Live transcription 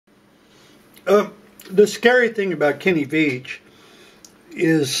The scary thing about Kenny Veach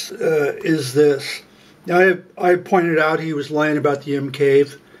is this. Now, I pointed out he was lying about the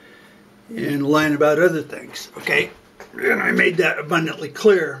mcave and lying about other things. Okay, and I made that abundantly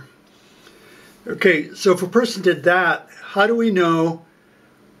clear. Okay, so if a person did that, how do we know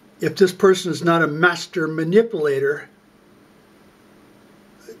if this person is not a master manipulator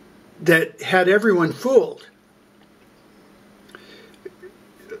that had everyone fooled?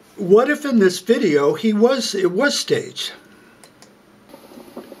 What if in this video it was staged?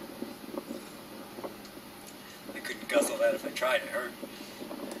 I couldn't guzzle that if I tried, it hurt.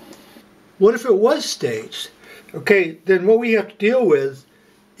 What if it was staged? Okay, then what we have to deal with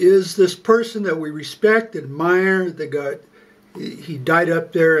is this person that we respect, admire, he died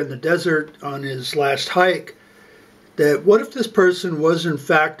up there in the desert on his last hike. That what if this person was in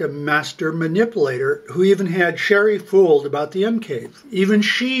fact a master manipulator who even had Sherry fooled about the mcave? Even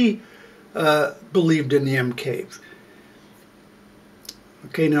she believed in the mcave.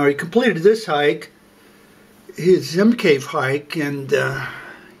 Okay, now he completed this hike, his mcave hike, and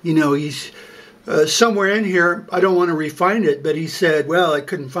you know, he's somewhere in here, I don't want to refine it, but he said, well, I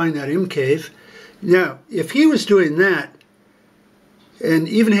couldn't find that mcave. Now, if he was doing that and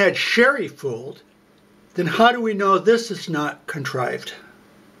even had Sherry fooled, then how do we know this is not contrived?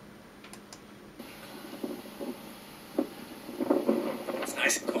 It's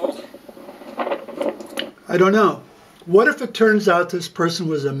nice and cold. I don't know. What if it turns out this person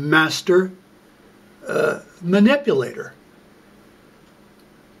was a master manipulator?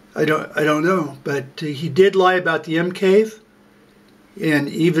 I don't know, but he did lie about the mcave, and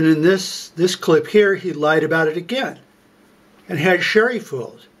even in this clip here, he lied about it again and had Sherry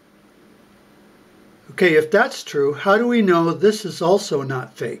fooled. Okay, if that's true, how do we know this is also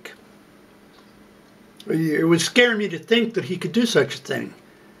not fake? It would scare me to think that he could do such a thing.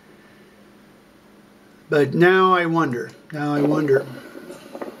 But now I wonder.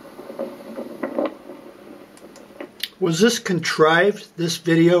 Was this contrived, this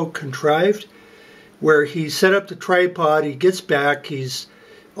video contrived? Where he set up the tripod, he gets back, he's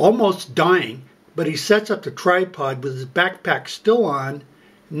almost dying, but he sets up the tripod with his backpack still on,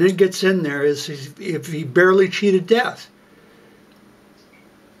 and then gets in there as if he barely cheated death.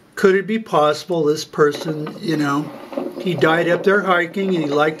 Could it be possible this person, you know, he died up there hiking and he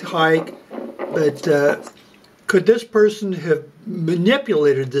liked to hike, but could this person have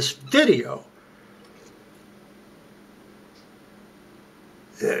manipulated this video?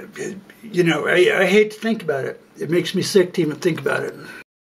 You know, I hate to think about it. It makes me sick to even think about it.